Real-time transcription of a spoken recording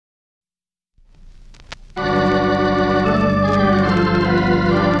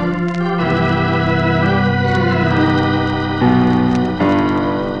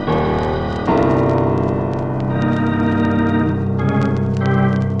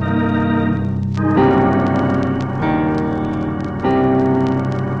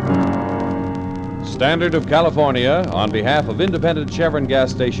Standard of California, on behalf of independent Chevron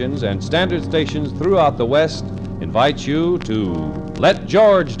gas stations and standard stations throughout the West, invites you to Let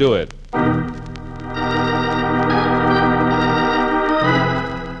George Do It.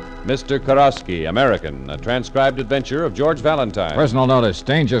 Mr. Korawski, American, a transcribed adventure of George Valentine. Personal notice,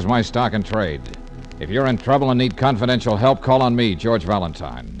 danger's my stock and trade. If you're in trouble and need confidential help, call on me, George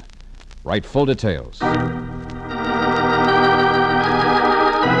Valentine. Write full details.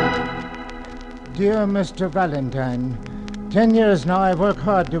 Dear Mr. Valentine, 10 years now I work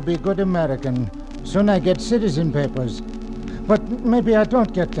hard to be a good American. Soon I get citizen papers. But maybe I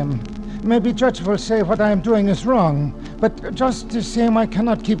don't get them. Maybe Judge will say what I am doing is wrong. But just the same, I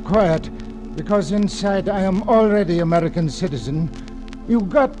cannot keep quiet, because inside I am already American citizen. You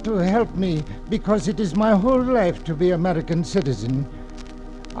got to help me, because it is my whole life to be American citizen.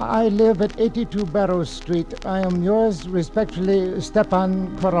 I live at 82 Barrow Street. I am yours respectfully,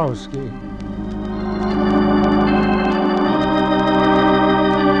 Stepan Korawski.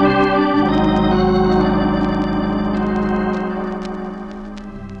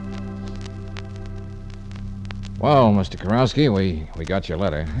 Well, Mr. Korawski, we got your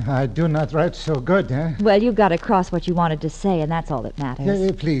letter. I do not write so good, eh? Well, you've got across what you wanted to say, and that's all that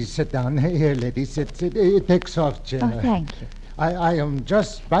matters. Please sit down. Here, lady, sit. Take soft chair. Oh, thank you. I am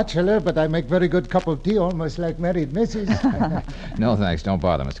just bachelor, but I make very good cup of tea, almost like married missus. No, thanks. Don't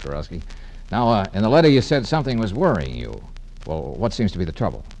bother, Mr. Korawski. Now, in the letter you said something was worrying you. Well, what seems to be the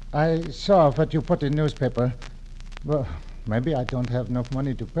trouble? I saw what you put in newspaper. Well, maybe I don't have enough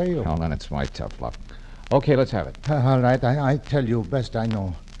money to pay you. Oh, then it's my tough luck. Okay, let's have it. All right, I tell you best I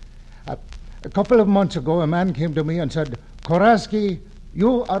know. A couple of months ago, a man came to me and said, Korawski,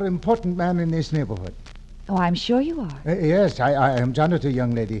 you are an important man in this neighborhood. Oh, I'm sure you are. Yes, I am janitor,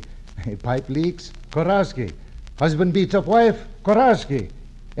 young lady. Pipe leaks, Korawski. Husband beats up wife, Korawski.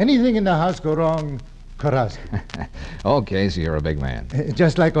 Anything in the house go wrong, Korawski. Okay, so you're a big man.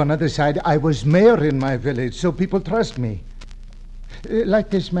 Just like on the other side, I was mayor in my village, so people trust me. Like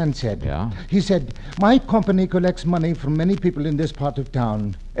this man said. Yeah? He said, my company collects money from many people in this part of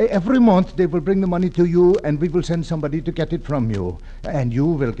town. Every month they will bring the money to you, and we will send somebody to get it from you. And you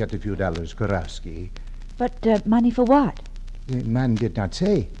will get a few dollars, Korawski. But money for what? The man did not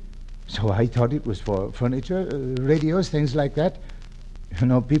say. So I thought it was for furniture, radios, things like that. You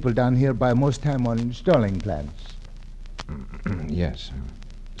know, people down here buy most time on Sterling plans. Yes.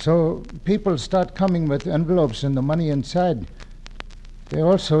 So people start coming with envelopes and the money inside. They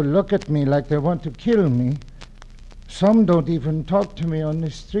also look at me like they want to kill me. Some don't even talk to me on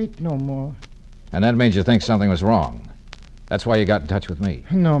the street no more. And that made you think something was wrong. That's why you got in touch with me.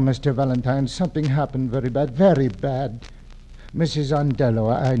 No, Mr. Valentine, something happened very bad, very bad. Mrs.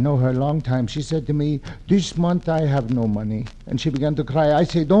 Andello, I know her a long time. She said to me, this month I have no money. And she began to cry. I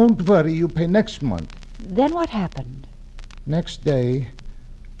say, don't worry, you pay next month. Then what happened? Next day,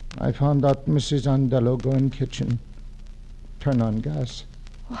 I found out Mrs. Andello go in kitchen. Turn on gas.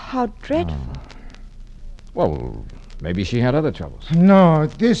 Oh, how dreadful. Well, maybe she had other troubles. No,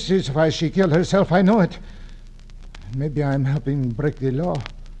 this is why she killed herself. I know it. Maybe I'm helping break the law.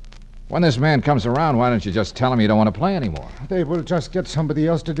 When this man comes around, why don't you just tell him you don't want to play anymore? They will just get somebody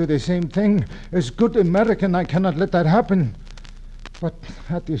else to do the same thing. As good American, I cannot let that happen. But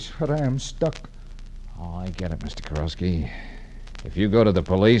that is where I am stuck. Oh, I get it, Mr. Korawski. If you go to the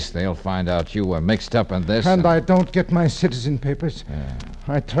police, they'll find out you were mixed up in this. And I don't get my citizen papers. Yeah.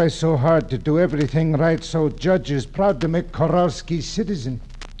 I try so hard to do everything right, so Judge is proud to make Korawski citizen.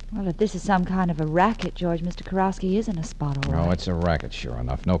 Well, if this is some kind of a racket, George, Mr. Korawski is in a spot all right. No, it's a racket, sure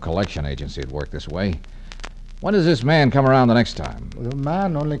enough. No collection agency would work this way. When does this man come around the next time? The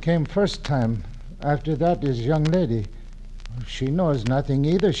man only came first time. After that is young lady. She knows nothing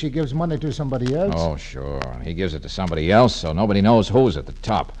either. She gives money to somebody else. Oh, sure. He gives it to somebody else, so nobody knows who's at the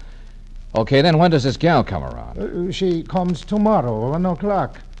top. Okay, then when does this gal come around? She comes tomorrow, 1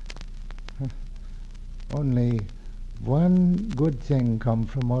 o'clock. Only one good thing come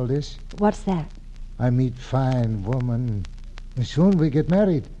from all this. What's that? I meet fine woman. Soon we get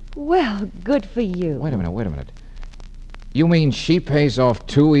married. Well, good for you. Wait a minute. You mean she pays off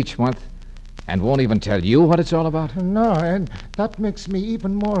 2 each month and won't even tell you what it's all about? No, and that makes me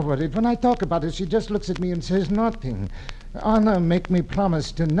even more worried. When I talk about it, she just looks at me and says nothing. Anna make me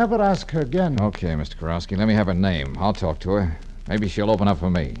promise to never ask her again. Okay, Mr. Korawski, let me have her name. I'll talk to her. Maybe she'll open up for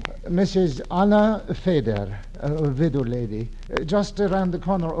me. Mrs. Anna Feder, a widow lady, just around the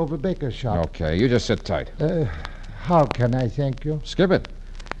corner over Baker's shop. Okay, you just sit tight. How can I thank you? Skip it.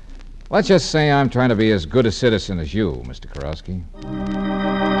 Let's just say I'm trying to be as good a citizen as you, Mr. Korawski.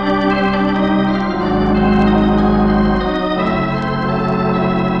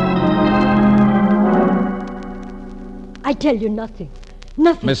 I tell you nothing.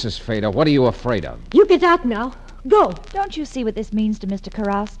 Nothing. Mrs. Feder, what are you afraid of? You get out now. Go. Don't you see what this means to Mr.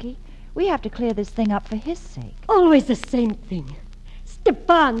 Korawski? We have to clear this thing up for his sake. Always the same thing.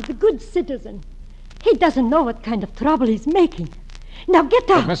 Stepan, the good citizen. He doesn't know what kind of trouble he's making. Now get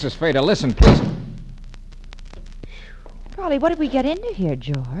out. But Mrs. Feder, listen, please. Golly, what did we get into here,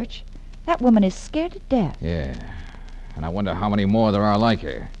 George? That woman is scared to death. Yeah, and I wonder how many more there are like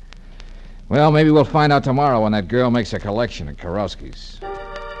her. Well, maybe we'll find out tomorrow when that girl makes a collection at Korawski's.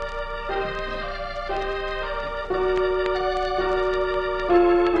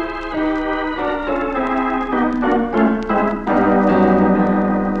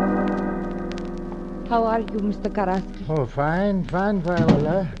 How are you, Mr. Korawski? Oh, fine,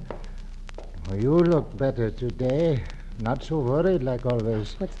 Viola. Oh, you look better today. Not so worried like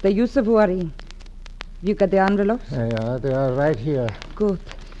always. What's the use of worrying? You got the envelopes? Yeah, they are right here. Good.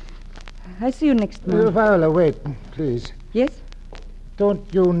 I see you next month. Viola, wait, please. Yes? Don't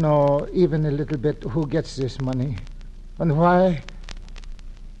you know even a little bit who gets this money? And why?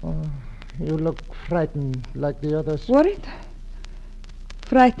 Oh, you look frightened like the others. Worried?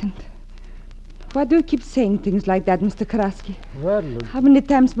 Frightened? Why do you keep saying things like that, Mr. Korawski? Well, How many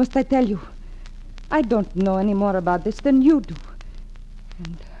times must I tell you? I don't know any more about this than you do.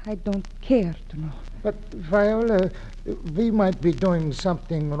 And I don't care to know. but Viola, we might be doing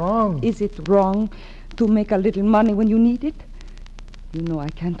something wrong. Is it wrong to make a little money when you need it? You know I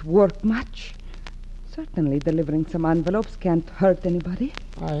can't work much. Certainly delivering some envelopes can't hurt anybody.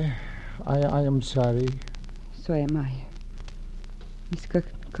 I am sorry. So am I. Miss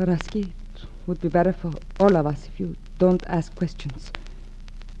Korawski, it would be better for all of us if you don't ask questions.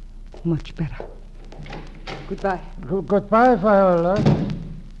 Much better. Goodbye. Goodbye, Viola.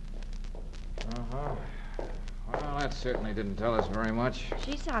 Well, that certainly didn't tell us very much.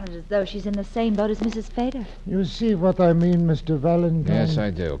 She sounded as though she's in the same boat as Mrs. Feder. You see what I mean, Mr. Valentine? Yes,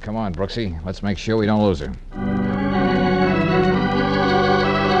 I do. Come on, Brooksy. Let's make sure we don't lose her.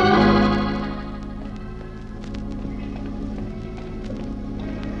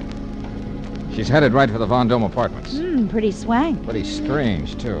 She's headed right for the Von Dome apartments. Pretty swank. Pretty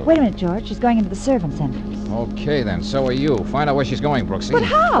strange, too. Wait a minute, George. She's going into the servants' entrance. Okay, then. So are you. Find out where she's going, Brooksy. But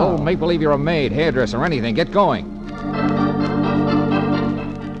how? Oh, make believe you're a maid, hairdresser, anything. Get going.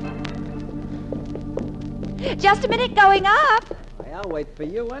 Just a minute, going up. I'll wait for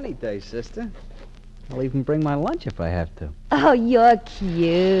you any day, sister. I'll even bring my lunch if I have to. Oh, you're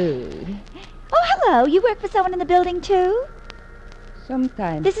cute. Oh, hello. You work for someone in the building, too?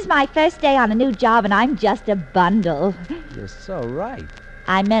 Sometimes. This is my first day on a new job, and I'm just a bundle. You're so right.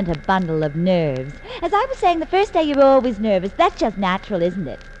 I meant a bundle of nerves. As I was saying, the first day you're always nervous. That's just natural, isn't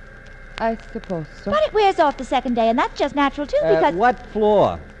it? I suppose so. But it wears off the second day, and that's just natural, too, because... What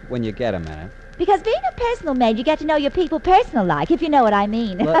floor, when you get a minute? Because being a personal maid, you get to know your people personal-like, if you know what I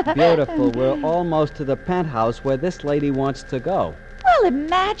mean. Look, beautiful, we're almost to the penthouse where this lady wants to go. Well,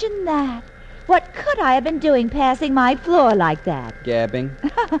 imagine that. What could I have been doing passing my floor like that? Gabbing.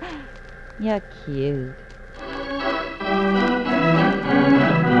 You're cute.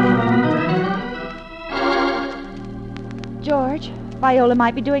 George, Viola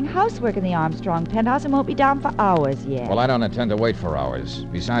might be doing housework in the Armstrong penthouse and won't be down for hours yet. Well, I don't intend to wait for hours.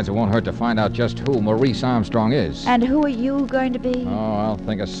 Besides, it won't hurt to find out just who Maurice Armstrong is. And who are you going to be? Oh, I'll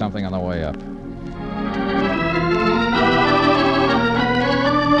think of something on the way up.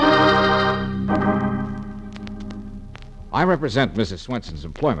 I represent Mrs. Swenson's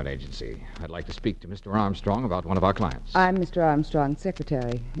employment agency. I'd like to speak to Mr. Armstrong about one of our clients. I'm Mr. Armstrong's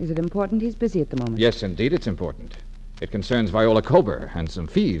secretary. Is it important? He's busy at the moment. Yes, indeed, it's important. It concerns Viola Kober and some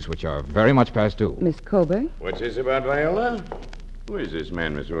fees which are very much past due. Miss Kober? What's this about Viola? Who is this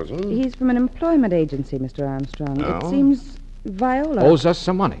man, Miss Wilson? He's from an employment agency, Mr. Armstrong. Oh? It seems Viola... Owes us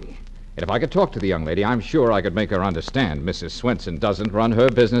some money. And if I could talk to the young lady, I'm sure I could make her understand Mrs. Swenson doesn't run her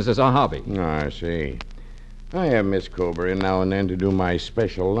business as a hobby. Oh, I see. I have Miss Kober in now and then to do my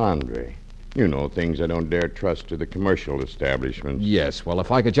special laundry. You know, things I don't dare trust to the commercial establishments. Yes, well, if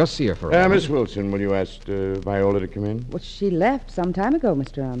I could just see her for a moment. Miss Wilson, will you ask Viola to come in? Well, she left some time ago,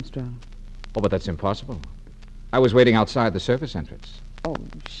 Mr. Armstrong. Oh, but that's impossible. I was waiting outside the service entrance. Oh,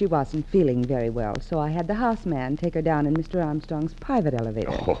 she wasn't feeling very well, so I had the houseman take her down in Mr. Armstrong's private elevator.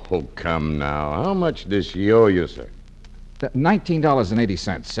 Oh, come now. How much does she owe you, sir?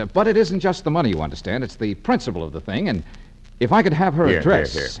 $19.80. But it isn't just the money, you understand. It's the principle of the thing, and if I could have her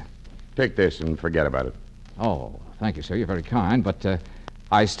address... Here. Take this and forget about it. Oh, thank you, sir. You're very kind, but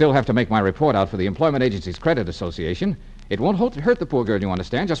I still have to make my report out for the Employment Agencies Credit Association. It won't hurt the poor girl, you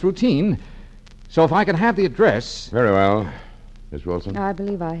understand, just routine. So if I can have the address... Very well. Miss Wilson? I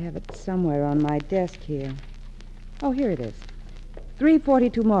believe I have it somewhere on my desk here. Oh, here it is.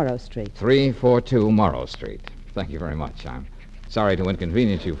 342 Morrow Street. 342 Morrow Street. Thank you very much. I'm sorry to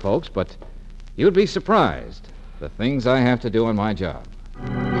inconvenience you folks, but you'd be surprised the things I have to do in my job.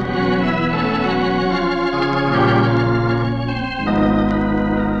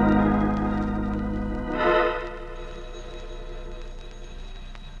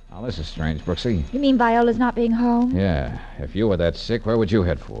 Now, this is strange, Brooksy. You mean Viola's not being home? Yeah. If you were that sick, where would you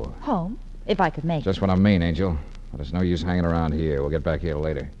head for? Home, if I could make Just what I mean, Angel. But it's no use hanging around here. We'll get back here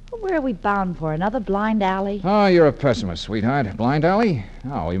later. it. Where are we bound for? Another blind alley? Oh, you're a pessimist, sweetheart. Blind alley?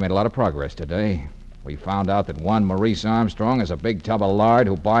 Oh, we made a lot of progress today. We found out that one Maurice Armstrong is a big tub of lard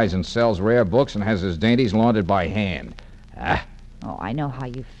who buys and sells rare books and has his dainties laundered by hand. Oh, I know how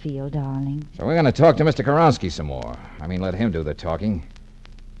you feel, darling. So we're going to talk to Mr. Korawski some more. I mean, let him do the talking.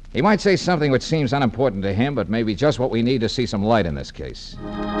 He might say something which seems unimportant to him, but maybe just what we need to see some light in this case.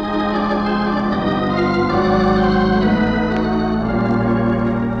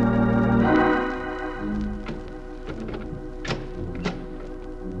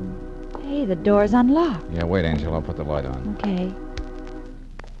 Hey, the door's unlocked. Yeah, wait, Angel. I'll put the light on. Okay.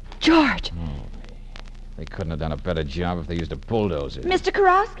 George! They couldn't have done a better job if they used a bulldozer. Mr.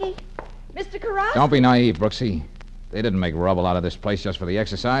 Korawski! Mr. Korawski! Don't be naive, Brooksy. They didn't make rubble out of this place just for the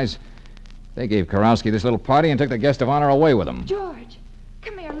exercise. They gave Korawski this little party and took the guest of honor away with them. George,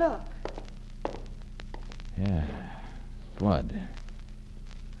 come here, look. Yeah. Blood.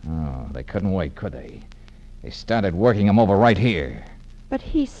 Oh, they couldn't wait, could they? They started working him over right here. But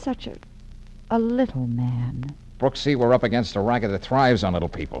he's such a little man. Brooksy, we're up against a racket that thrives on little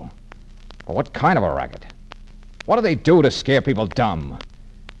people. But what kind of a racket? What do they do to scare people dumb?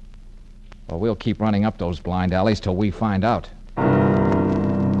 Well, we'll keep running up those blind alleys till we find out.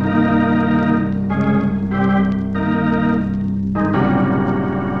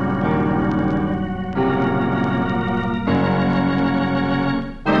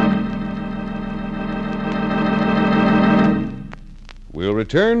 We'll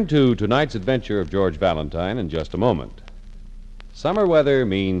return to tonight's adventure of George Valentine in just a moment. Summer weather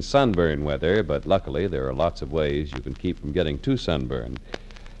means sunburn weather, but luckily there are lots of ways you can keep from getting too sunburned.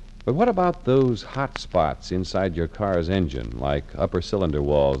 But what about those hot spots inside your car's engine, like upper cylinder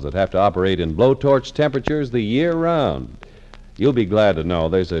walls that have to operate in blowtorch temperatures the year round? You'll be glad to know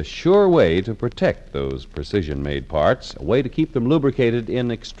there's a sure way to protect those precision-made parts, a way to keep them lubricated in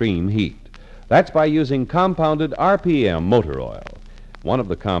extreme heat. That's by using compounded RPM motor oil. One of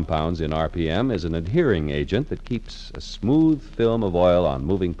the compounds in RPM is an adhering agent that keeps a smooth film of oil on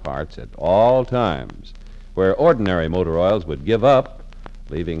moving parts at all times. Where ordinary motor oils would give up,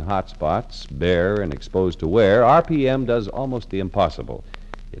 leaving hot spots bare and exposed to wear, RPM does almost the impossible.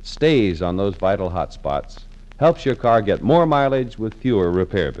 It stays on those vital hot spots, helps your car get more mileage with fewer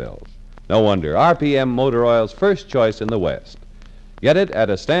repair bills. No wonder RPM motor oil's first choice in the West. Get it at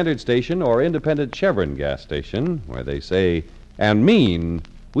a standard station or independent Chevron gas station, where they say and mean,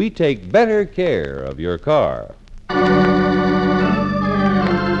 we take better care of your car.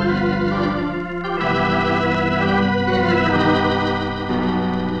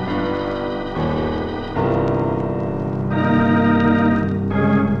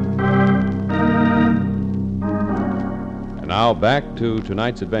 And now back to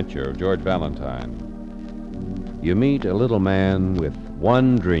tonight's adventure of George Valentine. You meet a little man with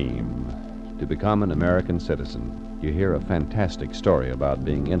one dream, to become an American citizen. You hear a fantastic story about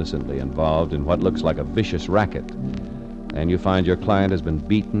being innocently involved in what looks like a vicious racket. And you find your client has been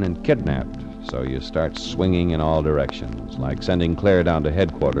beaten and kidnapped, so you start swinging in all directions, like sending Claire down to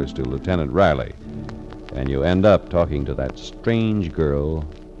headquarters to Lieutenant Riley. And you end up talking to that strange girl,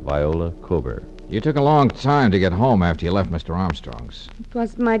 Viola Kober. You took a long time to get home after you left Mr. Armstrong's. It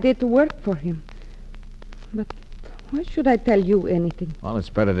was my day to work for him. But why should I tell you anything? Well, it's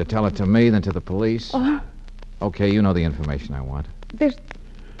better to tell it to me than to the police. Oh, Okay, you know the information I want. there's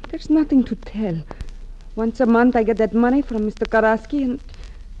nothing to tell. Once a month I get that money from Mr. Korawski and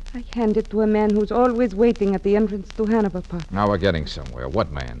I hand it to a man who's always waiting at the entrance to Hanover Park. Now we're getting somewhere.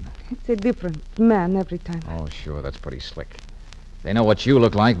 What man? It's a different man every time. Oh, sure, that's pretty slick. They know what you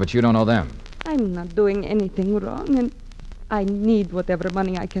look like, but you don't know them. I'm not doing anything wrong and I need whatever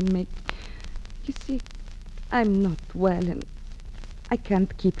money I can make. You see, I'm not well and I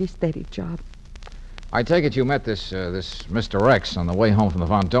can't keep a steady job. I take it you met this Mr. X on the way home from the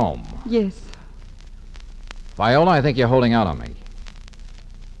Vendome. Yes. Viola, I think you're holding out on me.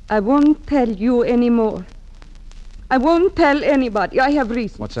 I won't tell you anymore. I won't tell anybody. I have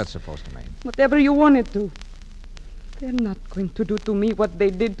reasons. What's that supposed to mean? Whatever you want it to. They're not going to do to me what they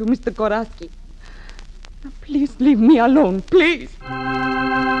did to Mr. Korawski. Now, please leave me alone, please.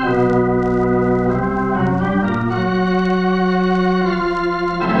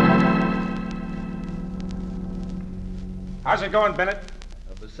 How's it going, Bennett?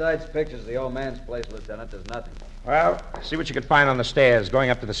 Besides pictures of the old man's place, Lieutenant, there's nothing. Well, see what you can find on the stairs going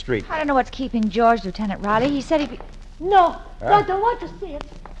up to the street. I don't know what's keeping George, Lieutenant Riley. He said he'd be... No, I don't want to see it.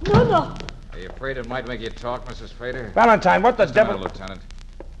 No. Are you afraid it might make you talk, Mrs. Fader? Valentine, what the Just a devil... minute, Lieutenant.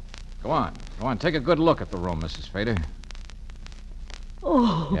 Go on. Take a good look at the room, Mrs. Fader.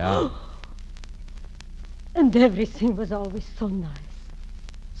 Oh. Yeah. And everything was always so nice.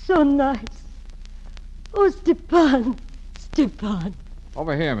 So nice. Oh, Stepan.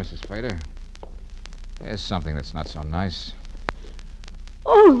 Over here, Mrs. Fader. There's something that's not so nice.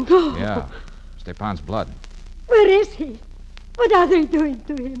 Oh, no. Yeah. Stepan's blood. Where is he? What are they doing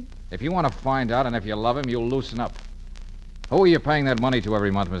to him? If you want to find out and if you love him, you'll loosen up. Who are you paying that money to every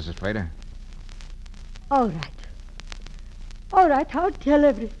month, Mrs. Fader? All right, I'll tell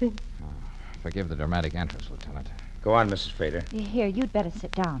everything. Forgive the dramatic entrance, Lieutenant. Go on, Mrs. Fader. Here, you'd better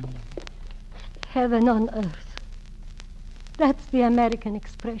sit down here. Heaven on earth. That's the American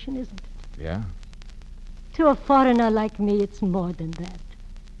expression, isn't it? Yeah? To a foreigner like me, it's more than that.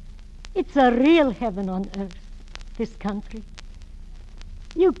 It's a real heaven on earth, this country.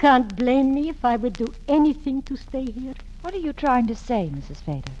 You can't blame me if I would do anything to stay here. What are you trying to say, Mrs.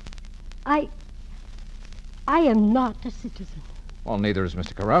 Fader? I am not a citizen. Well, neither is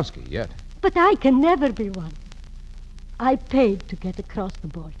Mr. Korawski yet. But I can never be one. I paid to get across the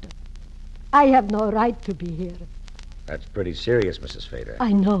border. I have no right to be here. That's pretty serious, Mrs. Fader.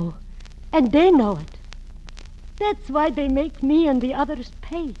 I know. And they know it. That's why they make me and the others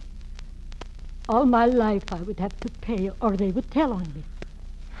pay. All my life I would have to pay or they would tell on me.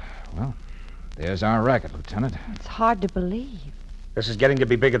 Well, there's our racket, Lieutenant. It's hard to believe. This is getting to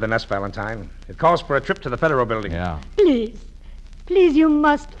be bigger than us, Valentine. It calls for a trip to the Federal Building. Yeah. Please, you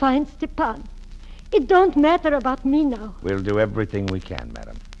must find Stepan. It don't matter about me now. We'll do everything we can,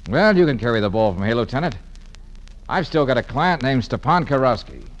 madam. Well, you can carry the ball from here, Lieutenant. I've still got a client named Stepan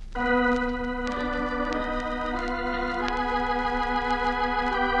Korawski.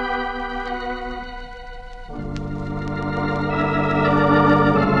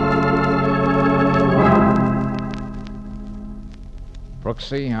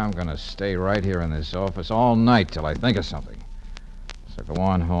 Brooksy, I'm going to stay right here in this office all night till I think of something. So go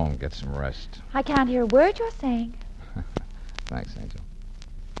on home, get some rest. I can't hear a word you're saying. Thanks, Angel.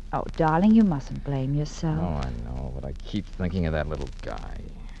 Oh, darling, you mustn't blame yourself. Oh, I know, but I keep thinking of that little guy.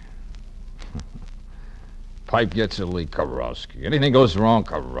 Pipe gets a leak, Korawski. Anything goes wrong,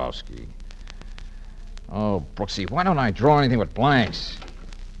 Korawski. Oh, Brooksy, why don't I draw anything with blanks?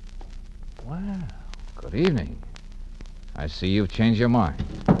 Well, good evening. I see you've changed your mind.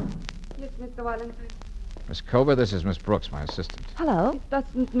 Yes, Mr. Valentine. Miss Kober, this is Miss Brooks, my assistant. Hello. It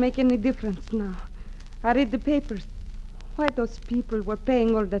doesn't make any difference now. I read the papers. Why those people were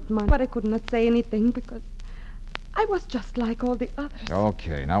paying all that money. But I could not say anything because I was just like all the others.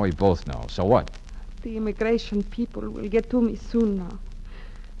 Okay, now we both know. So what? The immigration people will get to me soon now.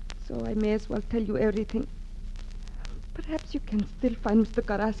 So I may as well tell you everything. Perhaps you can still find Mr.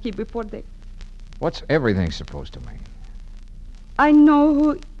 Korawski before they... What's everything supposed to mean? I know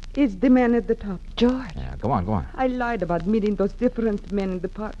who is the man at the top. George. Yeah, go on. I lied about meeting those different men in the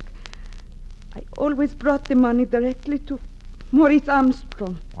park. I always brought the money directly to Maurice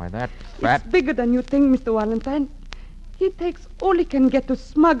Armstrong. Why, that fat... It's bigger than you think, Mr. Valentine. He takes all he can get to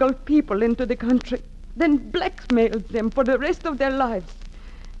smuggle people into the country, then blackmails them for the rest of their lives.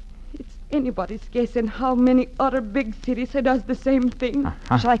 It's anybody's guess in how many other big cities he does the same thing.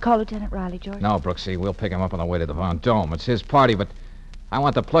 Uh-huh. Shall I call Lieutenant Riley, George? No, Brooksy, we'll pick him up on the way to the Von Dome. It's his party, but I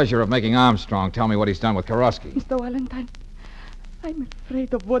want the pleasure of making Armstrong tell me what he's done with Korawski. Mr. Valentine, I'm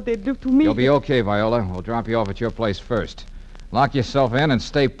afraid of what they do to me. You'll be okay, Viola. We'll drop you off at your place first. Lock yourself in and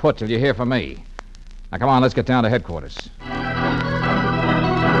stay put till you hear from me. Now, come on, let's get down to headquarters.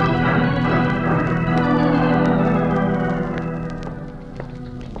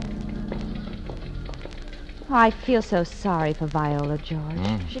 Oh, I feel so sorry for Viola,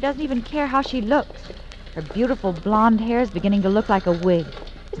 George. She doesn't even care how she looks. Her beautiful blonde hair is beginning to look like a wig.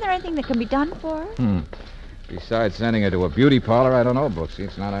 Isn't there anything that can be done for her? Besides sending her to a beauty parlor, I don't know, Brooksy.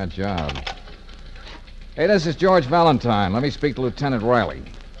 It's not our job. Hey, this is George Valentine. Let me speak to Lieutenant Riley.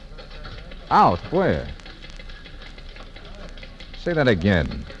 Out? Where? Say that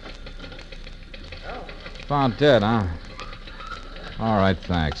again. Found dead, huh? All right,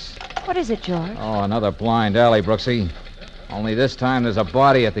 thanks. What is it, George? Oh, another blind alley, Brooksy. Only this time there's a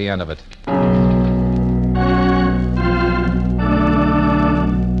body at the end of it.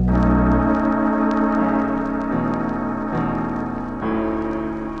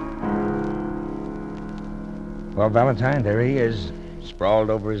 Well, Valentine, there he is, sprawled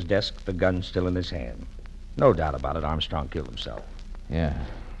over his desk, the gun still in his hand. No doubt about it, Armstrong killed himself. Yeah.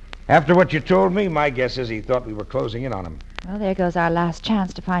 After what you told me, my guess is he thought we were closing in on him. Well, there goes our last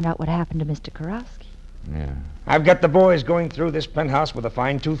chance to find out what happened to Mr. Korawski. Yeah. I've got the boys going through this penthouse with a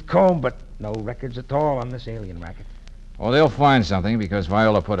fine-tooth comb, but no records at all on this alien racket. Well, they'll find something because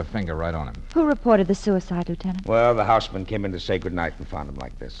Viola put a finger right on him. Who reported the suicide, Lieutenant? Well, the houseman came in to say goodnight and found him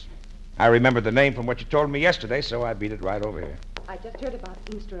like this. I remembered the name from what you told me yesterday, so I beat it right over here. I just heard about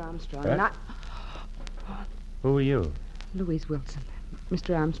Mr. Armstrong, What? and I... Who are you? Louise Wilson,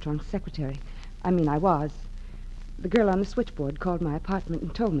 Mr. Armstrong's secretary. I was. The girl on the switchboard called my apartment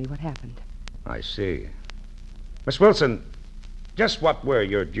and told me what happened. I see. Miss Wilson, just what were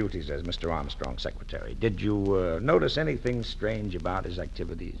your duties as Mr. Armstrong's secretary? Did you notice anything strange about his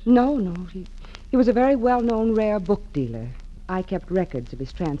activities? No. He was a very well-known rare book dealer. I kept records of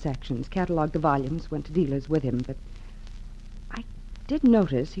his transactions, cataloged the volumes, went to dealers with him, but I did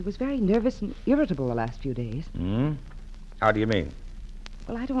notice he was very nervous and irritable the last few days. Hmm? How do you mean?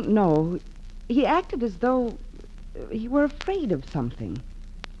 Well, I don't know. He acted as though he were afraid of something.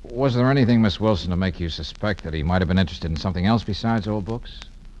 Was there anything, Miss Wilson, to make you suspect that he might have been interested in something else besides old books?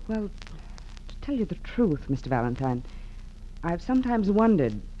 Well, to tell you the truth, Mr. Valentine, I've sometimes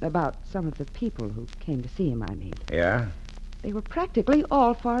wondered about some of the people who came to see him, Yeah? They were practically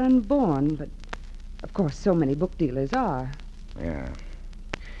all foreign-born, but of course so many book dealers are. Yeah.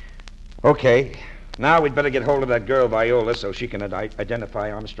 Okay. Now we'd better get hold of that girl, Viola, so she can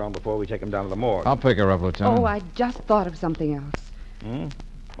identify Armstrong before we take him down to the morgue. I'll pick her up, Lieutenant. Oh, I just thought of something else. Hmm?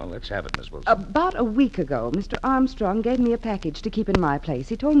 Well, let's have it, Miss Wilson. About a week ago, Mr. Armstrong gave me a package to keep in my place.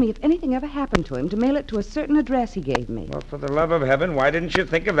 He told me if anything ever happened to him, to mail it to a certain address he gave me. Well, for the love of heaven, why didn't you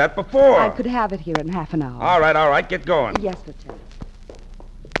think of that before? I could have it here in half an hour. All right, get going. Yes, Lieutenant.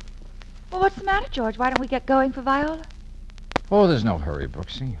 Well, what's the matter, George? Why don't we get going for Viola? Oh, there's no hurry,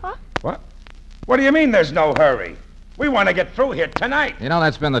 Brooksy. What? What do you mean there's no hurry? We want to get through here tonight. You know,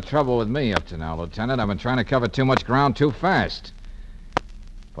 that's been the trouble with me up to now, Lieutenant. I've been trying to cover too much ground too fast.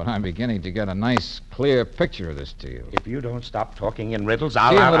 But I'm beginning to get a nice, clear picture of this deal. If you don't stop talking in riddles, See you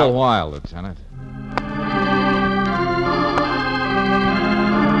in a I'll... little while, Lieutenant.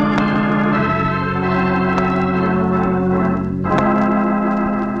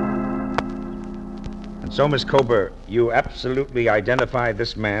 And so, Miss Kober, you absolutely identify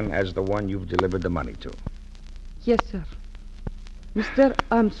this man as the one you've delivered the money to. Yes, sir. Mr.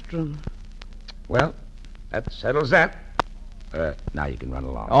 Armstrong. Well, that settles that. Now you can run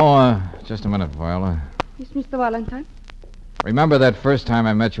along. Oh, just a minute, Viola. Yes, Mr. Valentine? Remember that first time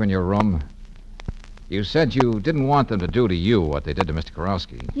I met you in your room? You said you didn't want them to do to you what they did to Mr.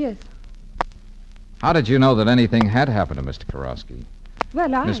 Korawski. Yes. How did you know that anything had happened to Mr. Korawski? Well,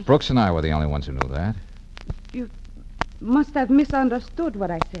 Miss Brooks and I were the only ones who knew that. You must have misunderstood what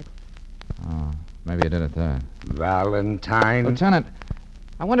I said. Oh, maybe I did at that. Valentine. Lieutenant,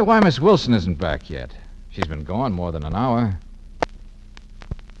 I wonder why Miss Wilson isn't back yet. She's been gone more than an hour.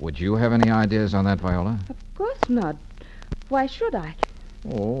 Would you have any ideas on that, Viola? Of course not. Why should I?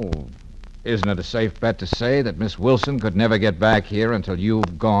 Oh, isn't it a safe bet to say that Miss Wilson could never get back here until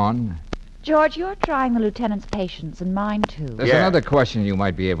you've gone? George, you're trying the lieutenant's patience and mine, too. There's Yeah. another question you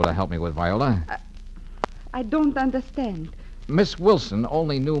might be able to help me with, Viola. I don't understand. Miss Wilson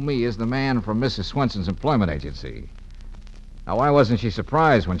only knew me as the man from Mrs. Swenson's employment agency. Now, why wasn't she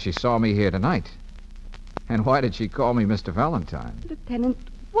surprised when she saw me here tonight? And why did she call me Mr. Valentine? Lieutenant,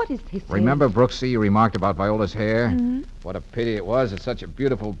 what is this? Remember, Brooksy, you remarked about Viola's hair? Mm-hmm. What a pity it was that such a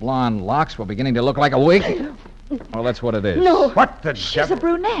beautiful blonde locks were beginning to look like a wig. Well, that's what it is. No. What the She's devil? a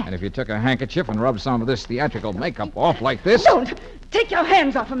brunette. And if you took a handkerchief and rubbed some of this theatrical makeup off like this, Don't! Take your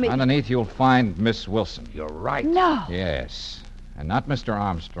hands off of me! underneath you'll find Miss Wilson. You're right. No. Yes. And not Mr.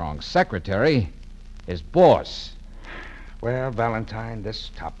 Armstrong's secretary, his boss. Well, Valentine,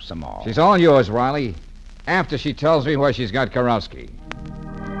 this tops them all. She's all yours, Riley, after she tells me where she's got Korawski.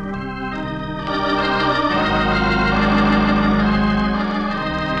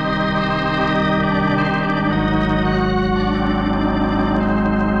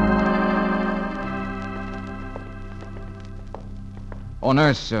 Oh,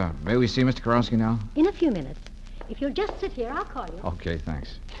 nurse, may we see Mr. Korawski now? In a few minutes. If you'll just sit here, I'll call you. Okay,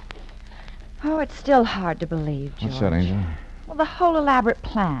 thanks. Oh, it's still hard to believe, George. What's that, Angel? Well, the whole elaborate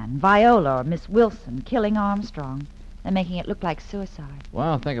plan, Viola or Miss Wilson killing Armstrong, and making it look like suicide.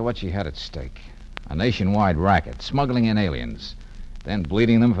 Well, think of what she had at stake. A nationwide racket, smuggling in aliens, then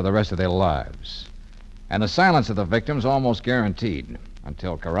bleeding them for the rest of their lives. And the silence of the victims almost guaranteed,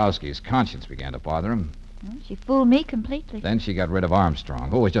 until Korawski's conscience began to bother him. Well, she fooled me completely. Then she got rid of Armstrong,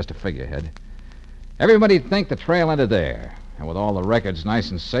 who was just a figurehead. Everybody'd think the trail ended there, and with all the records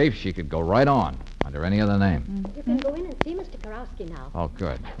nice and safe, she could go right on. Under any other name. You can go in and see Mr. Korawski now. Oh,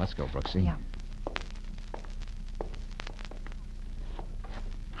 good. Let's go, Brooksy. Yeah.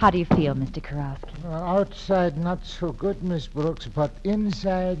 How do you feel, Mr. Korawski? Outside, not so good, Miss Brooks, but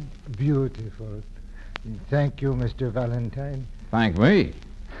inside, beautiful. Thank you, Mr. Valentine. Thank me.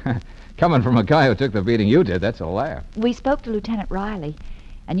 Coming from a guy who took the beating you did, that's a laugh. We spoke to Lieutenant Riley,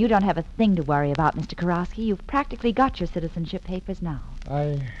 and you don't have a thing to worry about, Mr. Korawski. You've practically got your citizenship papers now.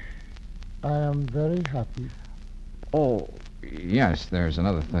 I am very happy. Oh, yes, there's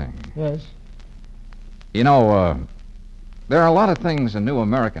another thing. Yes? You know, there are a lot of things a new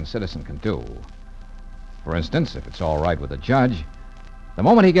American citizen can do. For instance, if it's all right with a judge, the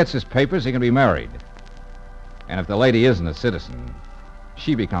moment he gets his papers, he can be married. And if the lady isn't a citizen,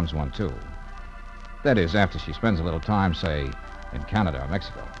 she becomes one, too. That is, after she spends a little time, say, in Canada or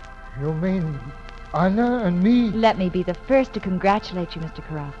Mexico. You mean Anna and me? Let me be the first to congratulate you, Mr.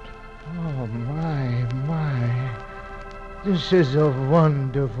 Korawski. Oh, my. This is a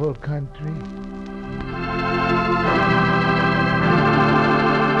wonderful country.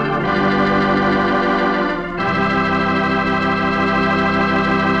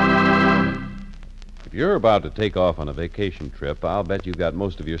 If you're about to take off on a vacation trip, I'll bet you've got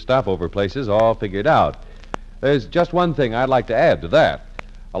most of your stopover places all figured out. There's just one thing I'd like to add to that.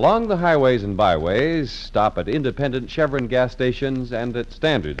 Along the highways and byways, stop at independent Chevron gas stations and at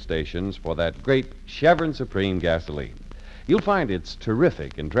standard stations for that great Chevron Supreme gasoline. You'll find it's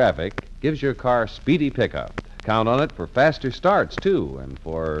terrific in traffic, gives your car speedy pickup. Count on it for faster starts, too, and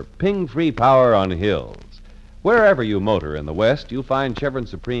for ping-free power on hills. Wherever you motor in the West, you'll find Chevron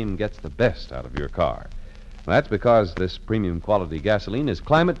Supreme gets the best out of your car. That's because this premium quality gasoline is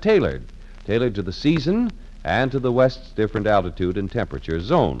climate-tailored to the season and to the West's different altitude and temperature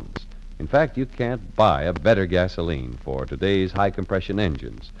zones. In fact, you can't buy a better gasoline for today's high-compression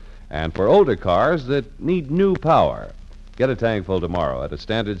engines. And for older cars that need new power, get a tank full tomorrow at a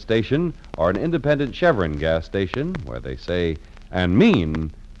standard station or an independent Chevron gas station where they say and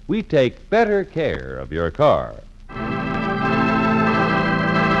mean, we take better care of your car.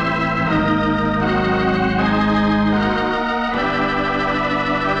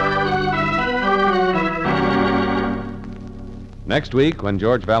 Next week, when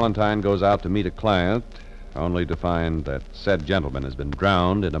George Valentine goes out to meet a client, only to find that said gentleman has been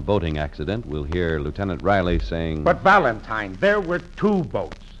drowned in a boating accident, we'll hear Lieutenant Riley saying... But, Valentine, there were two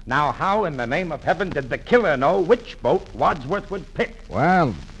boats. Now, how in the name of heaven did the killer know which boat Wadsworth would pick?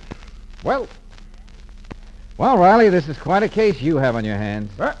 Well, Riley, this is quite a case you have on your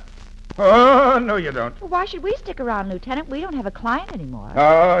hands. Oh, no, you don't. Well, why should we stick around, Lieutenant? We don't have a client anymore.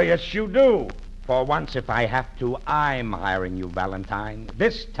 Oh, yes, you do. For once, if I have to, I'm hiring you, Valentine.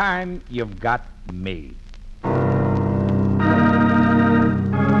 This time, you've got me.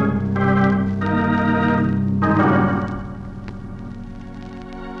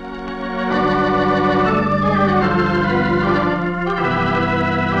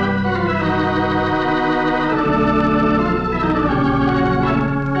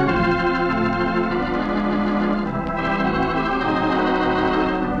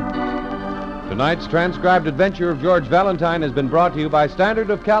 Tonight's transcribed adventure of George Valentine has been brought to you by Standard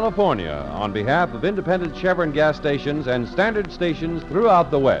of California on behalf of independent Chevron gas stations and standard stations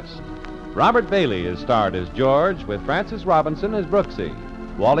throughout the West. Robert Bailey is starred as George, with Francis Robinson as Brooksy.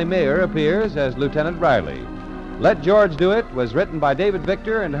 Wally Mayer appears as Lieutenant Riley. Let George Do It was written by David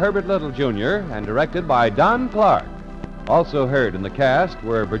Victor and Herbert Little, Jr. and directed by Don Clark. Also heard in the cast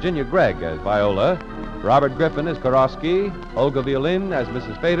were Virginia Gregg as Viola, Robert Griffin as Korawski, Olga Violin as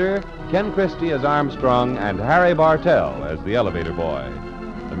Mrs. Fader, Ken Christie as Armstrong, and Harry Bartell as the elevator boy.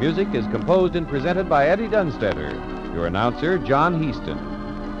 The music is composed and presented by Eddie Dunstetter, your announcer, John Heaston.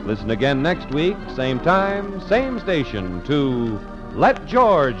 Listen again next week, same time, same station, to Let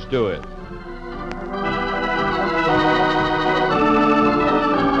George Do It.